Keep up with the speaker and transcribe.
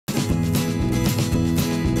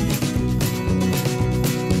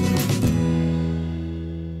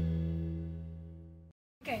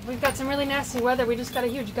we've got some really nasty weather. We just got a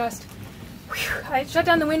huge gust. Whew. I shut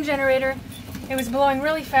down the wind generator. It was blowing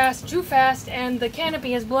really fast, too fast, and the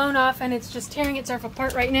canopy has blown off and it's just tearing itself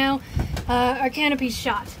apart right now. Our canopy's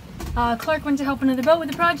shot. Clark went to help another boat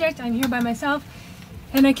with the project. I'm here by myself,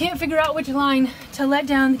 and I can't figure out which line to let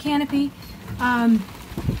down the canopy.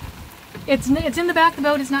 It's in the back of the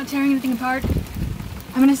boat. It's not tearing anything apart.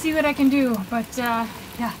 I'm gonna see what I can do, but yeah,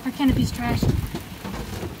 our canopy's trashed.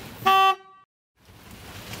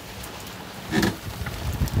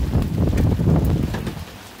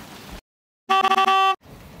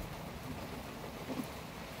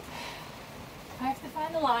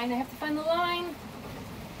 I have to find the line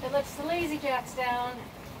that lets the lazy jacks down,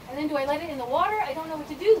 and then do I let it in the water? I don't know what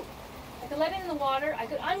to do. I could let it in the water, I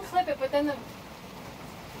could unclip it, but then the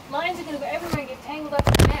lines are going to go everywhere and get tangled up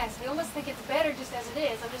in a mess. I almost think it's better just as it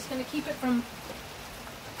is. I'm just going to keep it from,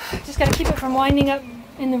 winding up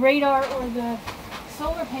in the radar or the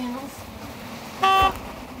solar panels.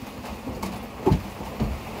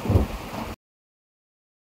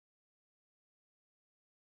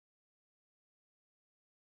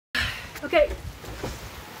 Okay,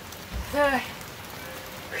 the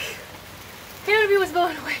canopy was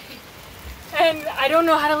blown away, and I don't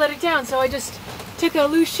know how to let it down, so I just took a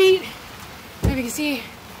loose sheet. Maybe you can see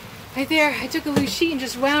right there, I took a loose sheet and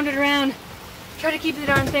just wound it around, try to keep the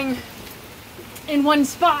darn thing in one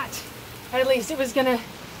spot. At least it was gonna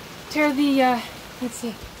tear the, let's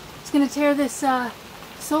see, it's gonna tear this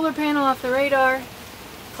solar panel off the radar.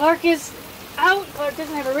 Clark is out. Clark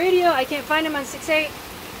doesn't have a radio. I can't find him on 6/8.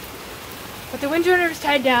 But the wind generator is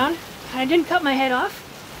tied down, and I didn't cut my head off,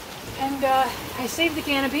 and I saved the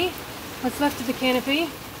canopy, what's left of the canopy,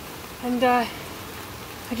 and I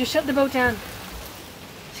just shut the boat down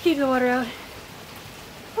to keep the water out.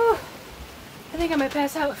 Whew. I think I might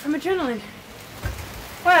pass out from adrenaline.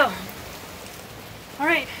 Wow. All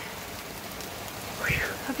right.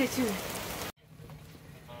 Okay, soon.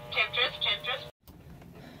 Temptress.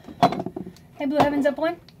 Hey, Blue Heavens, up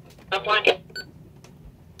one? Up one.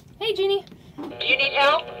 Hey, Jeannie. Do you need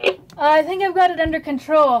help? I think I've got it under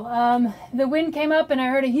control. The wind came up and I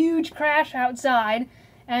heard a huge crash outside,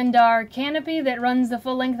 and our canopy that runs the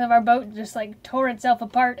full length of our boat just like tore itself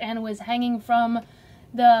apart and was hanging from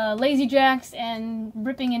the lazy jacks and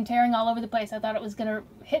ripping and tearing all over the place. I thought it was gonna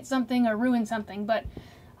hit something or ruin something, but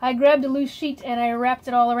I grabbed a loose sheet and I wrapped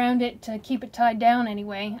it all around it to keep it tied down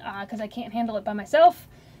anyway, because I can't handle it by myself.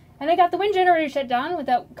 And I got the wind generator shut down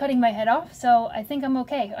without cutting my head off, so I think I'm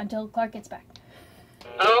okay until Clark gets back.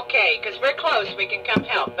 Okay, because we're close, we can come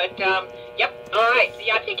help, but, yep, alright,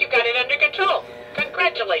 yeah, I think you got it under control.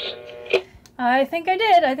 Congratulations. I think I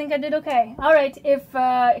did. I think I did okay. Alright, if,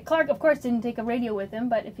 Clark, of course, didn't take a radio with him,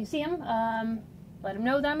 but if you see him, let him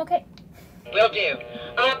know that I'm okay. Will do.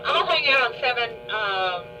 I'll hang out on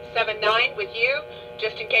 7-9 with you,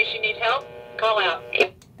 just in case you need help. Call out.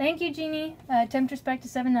 Thank you, Jeannie. Temptress back to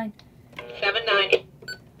 7-9. 7-9.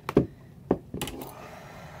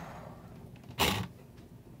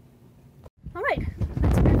 Alright,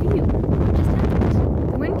 let's review what just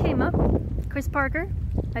happened. The wind came up. Chris Parker,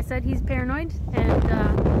 I said he's paranoid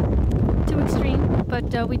and too extreme,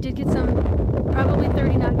 but we did get some probably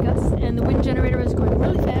 30 knot gusts, and the wind generator was going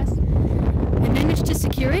really fast. I managed to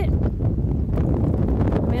secure it.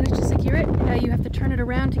 You have to turn it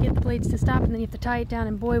around to get the blades to stop, and then you have to tie it down,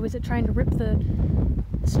 and boy was it trying to rip the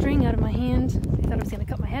string out of my hand. I thought I was going to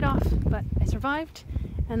cut my head off, but I survived.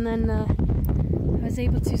 And then I was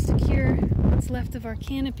able to secure what's left of our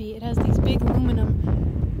canopy. It has these big aluminum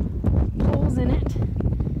poles in it,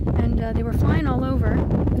 and they were flying all over,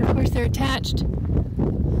 and of course they're attached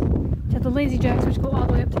to the lazy jacks, which go all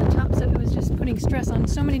the way up to the top, so it was just putting stress on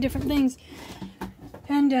so many different things.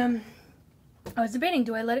 And I was debating,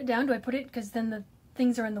 do I let it down? Do I put it, because then the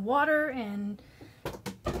things are in the water, and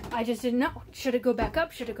I just didn't know. Should it go back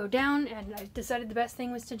up? Should it go down? And I decided the best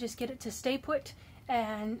thing was to just get it to stay put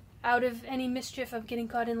and out of any mischief of getting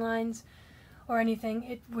caught in lines or anything.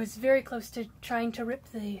 It was very close to trying to rip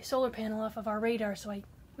the solar panel off of our radar, so I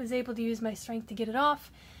was able to use my strength to get it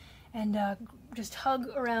off and just hug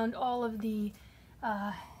around all of the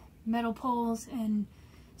metal poles and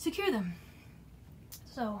secure them.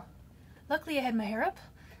 So luckily I had my hair up,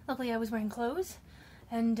 luckily I was wearing clothes,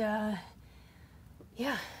 and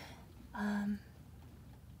yeah,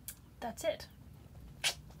 that's it.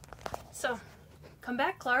 So, come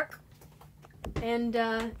back, Clark. And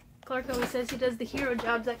Clark always says he does the hero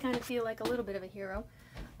jobs. I kind of feel like a little bit of a hero.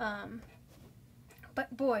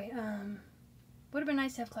 But boy, would have been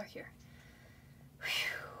nice to have Clark here. Whew.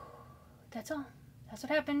 That's all. That's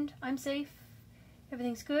what happened. I'm safe.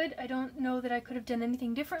 Everything's good. I don't know that I could have done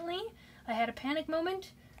anything differently. I had a panic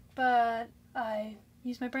moment, but I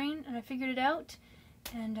used my brain and I figured it out.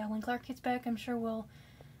 And when Clark gets back, I'm sure we'll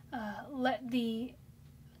let the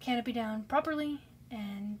canopy down properly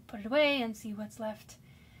and put it away and see what's left.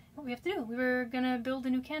 What we have to do. We were gonna build a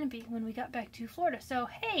new canopy when we got back to Florida. So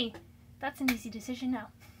hey, that's an easy decision now.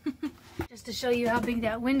 Just to show you how big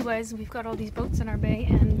that wind was, we've got all these boats in our bay,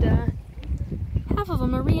 and half of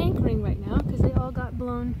them are re-anchoring right now because they all got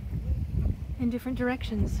blown in different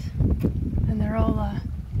directions. And they're all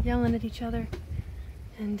yelling at each other.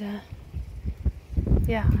 And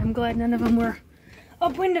yeah, I'm glad none of them were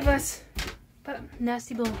upwind of us. But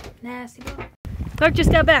nasty blow, nasty blow. Clark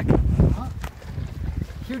just got back.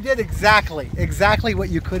 You did exactly what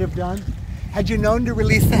you could have done. Had you known to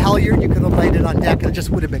release the halyard, you could have laid it on deck and it just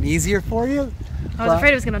would have been easier for you. I was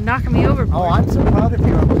afraid it was going to knock me over. Oh, I'm so proud of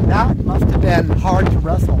you. That must have been hard to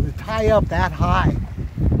wrestle, to tie up that high.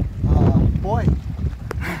 Boy,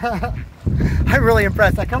 I'm really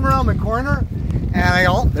impressed. I come around the corner and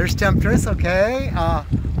oh, there's Temptress, okay.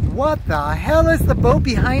 What the hell is the boat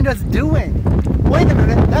behind us doing? Wait a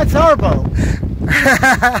minute, that's our boat.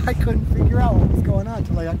 I couldn't figure out what was going on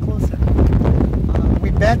until I got closer. We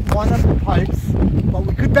bent one of the pipes, but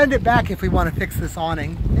we could bend it back if we want to fix this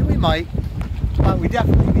awning, and we might. But we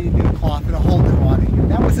definitely need new cloth and a whole new awning.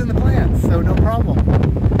 That was in the plans, so no problem.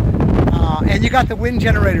 And you got the wind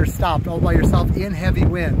generator stopped all by yourself in heavy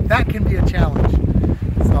wind. That can be a challenge.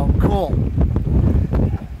 So cool.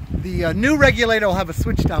 The new regulator will have a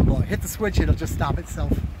switch down below. Hit the switch, it'll just stop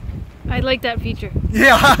itself. I like that feature.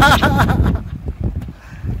 Yeah.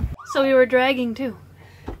 So we were dragging too.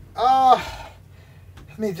 Let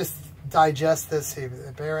me just digest this. See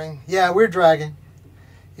the bearing. Yeah, we're dragging.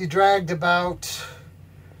 You dragged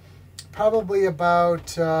probably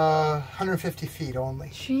about 150 feet only.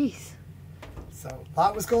 Jeez. So a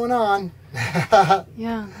lot was going on.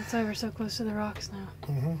 Yeah, that's why we're so close to the rocks now.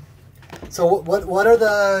 Mm-hmm. So what are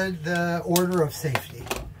the order of safety?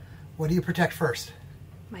 What do you protect first?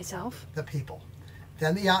 Myself. The people,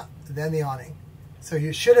 then the yacht, then the awning. So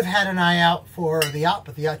you should have had an eye out for the yacht,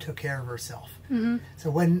 but the yacht took care of herself. Mm-hmm. So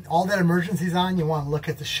when all that emergency's on, you want to look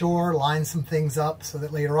at the shore, line some things up, so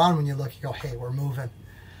that later on when you look, you go, hey, we're moving.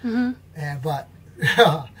 Mm-hmm. But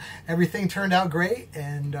everything turned out great,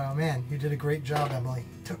 and man, you did a great job, Emily.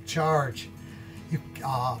 Took charge. You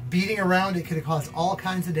beating around it could have caused all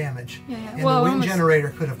kinds of damage. Yeah, yeah. And well, the wind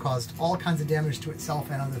generator could have caused all kinds of damage to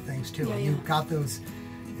itself and other things too. Yeah, and yeah. you got those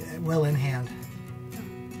well in hand.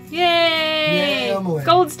 Yay! Yeah, Emily.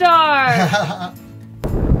 Gold star! Like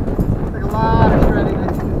a lot of shredding. I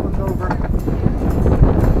think this one's over.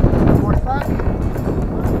 More slack.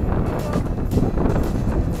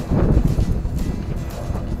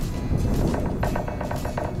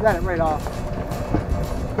 Got it right off.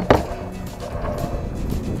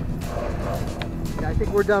 Yeah, I think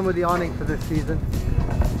we're done with the awning for this season.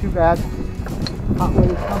 Too bad. Hot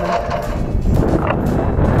waves coming.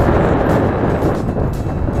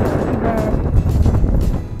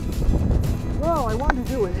 Well, I wanted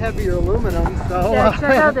to do it with heavier aluminum, so... Yeah,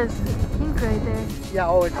 check out this kink right there. Yeah,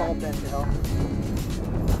 oh, it's all bent out.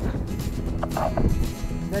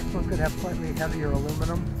 Next one could have slightly heavier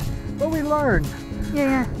aluminum, but we learned. Yeah,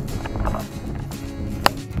 yeah.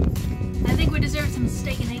 I think we deserve some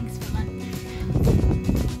steak and eggs for lunch.